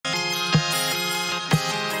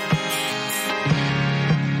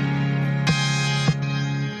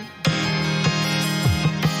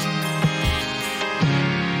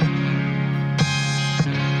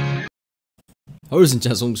Ladies and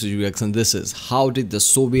gentlemen, and this is How Did the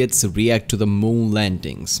Soviets React to the Moon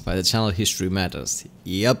Landings by the channel History Matters.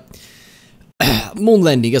 Yep. Moon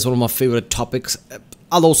landing is one of my favorite topics.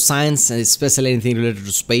 Although science, and especially anything related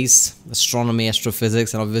to space, astronomy,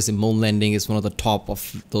 astrophysics, and obviously moon landing is one of the top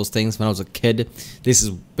of those things. When I was a kid, this is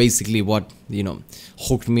basically what,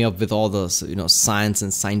 hooked me up with all the, science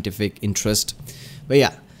and scientific interest. But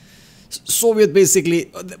yeah, Soviet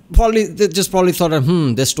basically, they just probably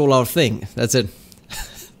thought, they stole our thing. That's it.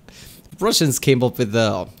 Russians came up with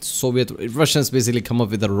the Russians basically come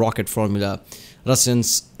up with the rocket formula.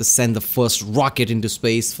 Russians sent the first rocket into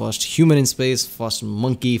space, first human in space, first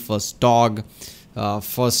monkey, first dog,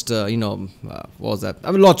 first, what was that?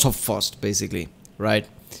 I mean, lots of first, basically, right?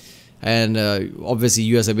 And obviously,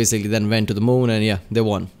 USA basically then went to the moon, and yeah, they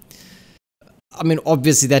won. I mean,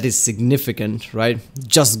 obviously, that is significant, right?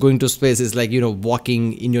 Just going to space is like,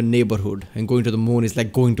 walking in your neighborhood, and going to the moon is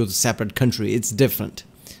like going to a separate country. It's different,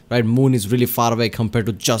 right? Moon is really far away compared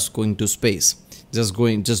to just going to space, just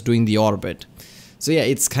doing the orbit. So yeah,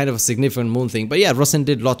 it's kind of a significant moon thing. But yeah, Russian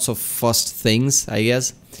did lots of first things, I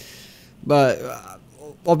guess. But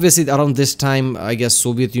obviously around this time, I guess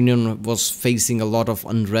Soviet Union was facing a lot of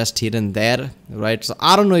unrest here and there, right? So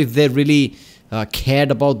I don't know if they really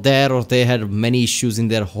cared about that, or they had many issues in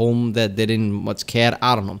their home that they didn't much care.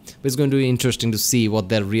 I don't know. But it's going to be interesting to see what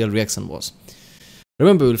their real reaction was.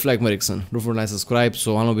 Remember, we'll flag my reaction. Don't forget to like, subscribe,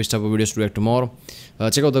 so I know which type of videos to react tomorrow.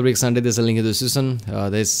 Check out the Break Sunday. There's a link in the description.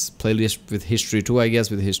 There's playlist with history too, I guess,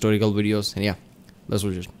 with historical videos. And yeah, let's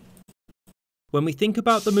watch it. When we think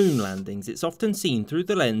about the moon landings, it's often seen through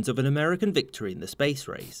the lens of an American victory in the space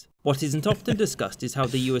race. What isn't often discussed is how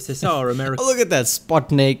the USSR, America... Oh, look at that.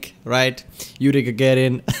 Sputnik, right? Yuri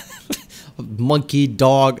Gagarin, monkey,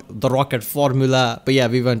 dog, the rocket formula. But yeah,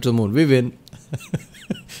 we went to the moon. We win.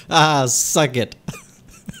 Suck it.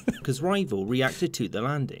 America's rival reacted to the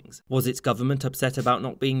landings. Was its government upset about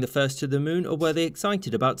not being the first to the moon, or were they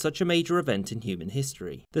excited about such a major event in human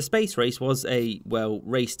history? The space race was a, well,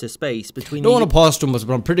 race to space between... Don't want to pause too much,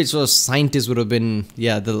 but I'm pretty sure scientists would have been,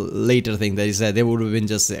 yeah, the later thing that he said, they would have been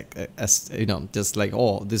just like, just like,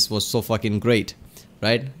 oh, this was so fucking great,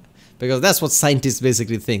 right? Because that's what scientists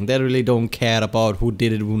basically think. They really don't care about who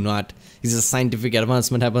did it, who not. It's a scientific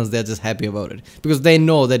advancement happens, they're just happy about it. Because they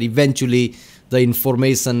know that eventually the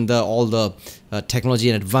information, all the technology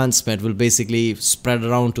and advancement will basically spread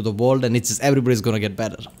around to the world, and it's just everybody's gonna get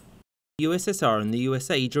better. USSR and the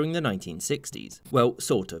USA during the 1960s. Well,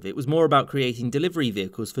 sort of. It was more about creating delivery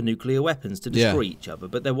vehicles for nuclear weapons to destroy each other,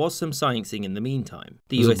 but there was some sciencing in the meantime.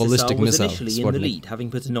 The USSR was initially in the lead,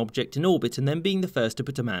 having put an object in orbit and then being the first to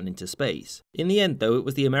put a man into space. In the end, though, it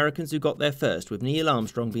was the Americans who got there first, with Neil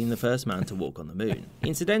Armstrong being the first man to walk on the moon.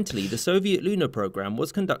 Incidentally, the Soviet lunar program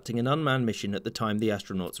was conducting an unmanned mission at the time the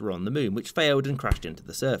astronauts were on the moon, which failed and crashed into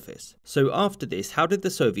the surface. So after this, how did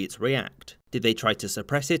the Soviets react? Did they try to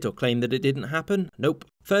suppress it or claim that it didn't happen? Nope.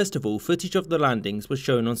 First of all, footage of the landings was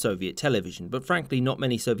shown on Soviet television, but frankly not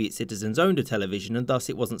many Soviet citizens owned a television, and thus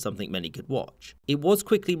it wasn't something many could watch. It was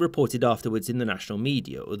quickly reported afterwards in the national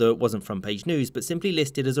media, although it wasn't front page news, but simply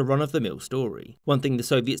listed as a run-of-the-mill story. One thing the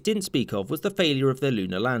Soviets didn't speak of was the failure of their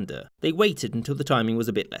lunar lander. They waited until the timing was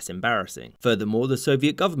a bit less embarrassing. Furthermore, the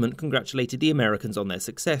Soviet government congratulated the Americans on their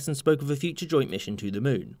success and spoke of a future joint mission to the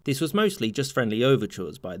moon. This was mostly just friendly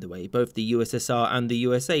overtures, by the way. Both the USSR and the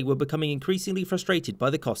USA were becoming increasingly frustrated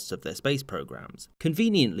by the costs of their space programs.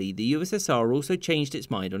 Conveniently, the USSR also changed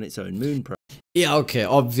its mind on its own moon program. Yeah, okay,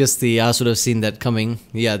 obviously I should have seen that coming.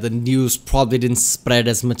 Yeah, the news probably didn't spread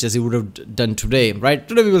as much as it would have done today, right?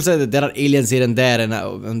 Today people say that there are aliens here and there,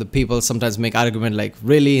 and the people sometimes make argument like,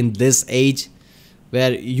 really, in this age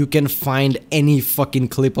where you can find any fucking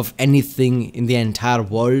clip of anything in the entire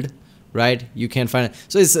world, right? You can't find it.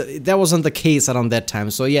 So that wasn't the case around that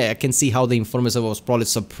time. So yeah, I can see how the information was probably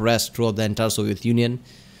suppressed throughout the entire Soviet Union,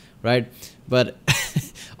 right? But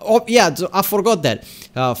oh yeah, so I forgot that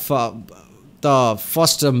the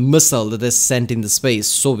first missile that they sent in the space,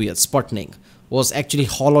 Soviet Sputnik, was actually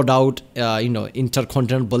hollowed out,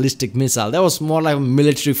 intercontinental ballistic missile. That was more like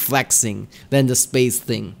military flexing than the space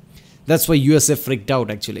thing. That's why USA freaked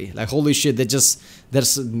out actually. Like, holy shit,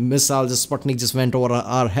 there's a missile, the Sputnik just went over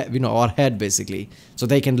our head basically. So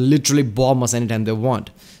they can literally bomb us anytime they want.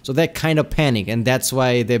 So they kind of panic, and that's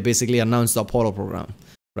why they basically announced the Apollo program,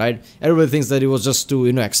 right? Everybody thinks that it was just to,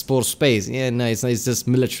 explore space. Yeah, no, it's just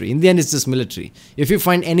military. In the end, it's just military. If you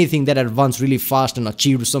find anything that advanced really fast and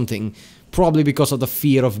achieved something, probably because of the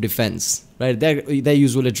fear of defense, right? That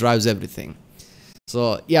usually drives everything.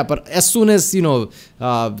 So yeah, but as soon as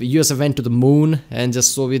USA went to the moon and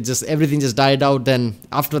everything just died out, then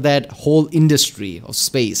after that whole industry of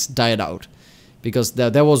space died out. because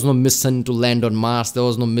there was no mission to land on Mars. There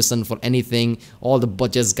was no mission for anything. All the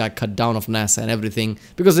budgets got cut down of NASA and everything,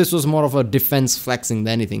 because this was more of a defense flexing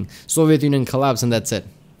than anything. Soviet Union collapsed and that's it.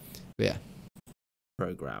 Yeah.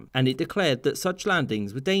 Program, and it declared that such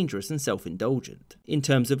landings were dangerous and self-indulgent. In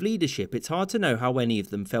terms of leadership, it's hard to know how any of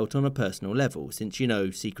them felt on a personal level, since, you know,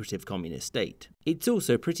 secretive communist state. It's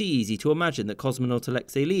also pretty easy to imagine that cosmonaut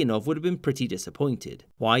Alexei Leonov would have been pretty disappointed.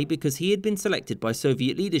 Why? Because he had been selected by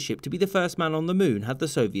Soviet leadership to be the first man on the moon had the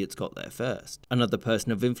Soviets got there first. Another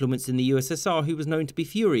person of influence in the USSR who was known to be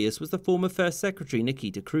furious was the former First Secretary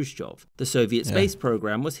Nikita Khrushchev. The Soviet space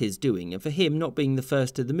program was his doing, and for him, not being the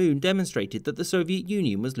first to the moon demonstrated that the Soviet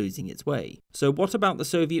Union was losing its way. So what about the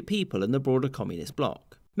Soviet people and the broader communist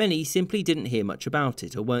bloc? Many simply didn't hear much about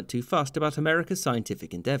it or weren't too fussed about America's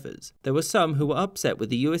scientific endeavours. There were some who were upset with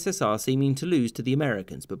the USSR seeming to lose to the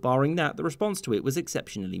Americans, but barring that, the response to it was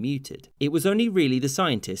exceptionally muted. It was only really the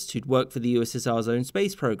scientists who'd worked for the USSR's own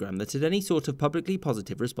space program that had any sort of publicly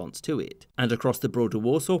positive response to it. And across the broader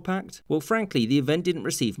Warsaw Pact? Well, frankly, the event didn't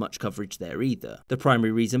receive much coverage there either. The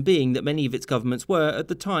primary reason being that many of its governments were, at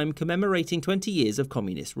the time, commemorating 20 years of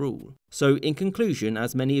communist rule. So, in conclusion,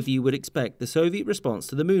 as many of you would expect, the Soviet response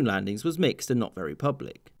to the moon landings was mixed and not very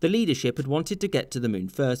public. The leadership had wanted to get to the moon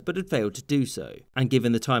first but had failed to do so, and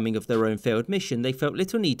given the timing of their own failed mission, they felt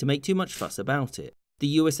little need to make too much fuss about it.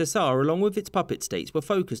 The USSR, along with its puppet states, were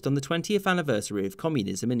focused on the 20th anniversary of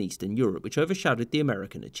communism in Eastern Europe, which overshadowed the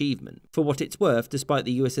American achievement. For what it's worth, despite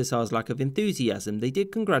the USSR's lack of enthusiasm, they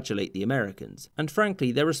did congratulate the Americans, and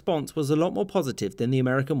frankly, their response was a lot more positive than the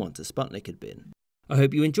American one to Sputnik had been. I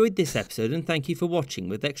hope you enjoyed this episode and thank you for watching,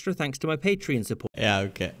 with extra thanks to my Patreon support. Yeah,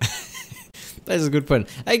 okay. That's a good point.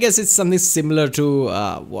 I guess it's something similar to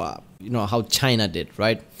how China did,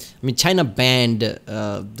 right? I mean, China banned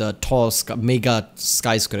the tall mega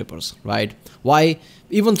skyscrapers, right? Why?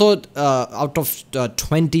 Even though out of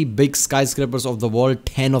 20 big skyscrapers of the world,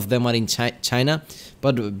 10 of them are in China,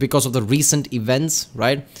 but because of the recent events,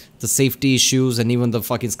 right, the safety issues, and even the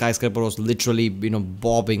fucking skyscraper was literally,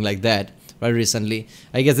 bobbing like that, right, recently,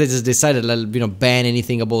 I guess they just decided, ban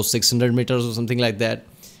anything above 600 meters or something like that,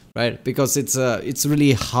 right? Because it's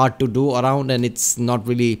really hard to do around, and it's not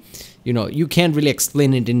really, you can't really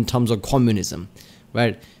explain it in terms of communism,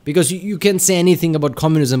 right? Because you can say anything about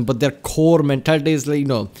communism, but their core mentality is like,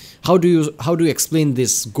 how do you explain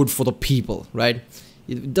this good for the people, right?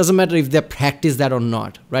 It doesn't matter if they practice that or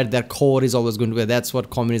not, right? Their core is always going to be, that's what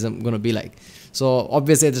communism going to be like. So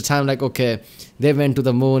obviously at the time, like, okay, they went to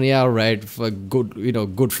the moon, yeah, right, for good,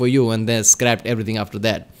 good for you, and they scrapped everything after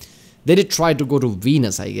that. They did try to go to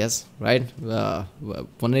Venus, I guess, right?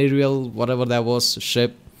 One aerial, whatever that was,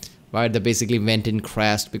 ship, right? They basically went in,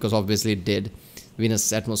 crashed, because obviously it did.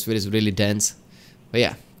 Venus' atmosphere is really dense. But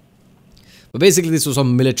yeah. But basically this was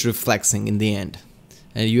some military flexing in the end.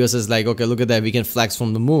 And the US is like, okay, look at that, we can flex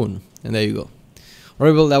from the moon. And there you go.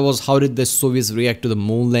 Alright, well, that was how did the Soviets react to the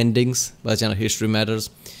moon landings by the channel History Matters.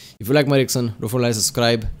 If you like my reaction, don't forget to like,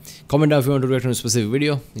 subscribe. Comment down if you want to react to a specific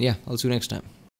video. Yeah, I'll see you next time.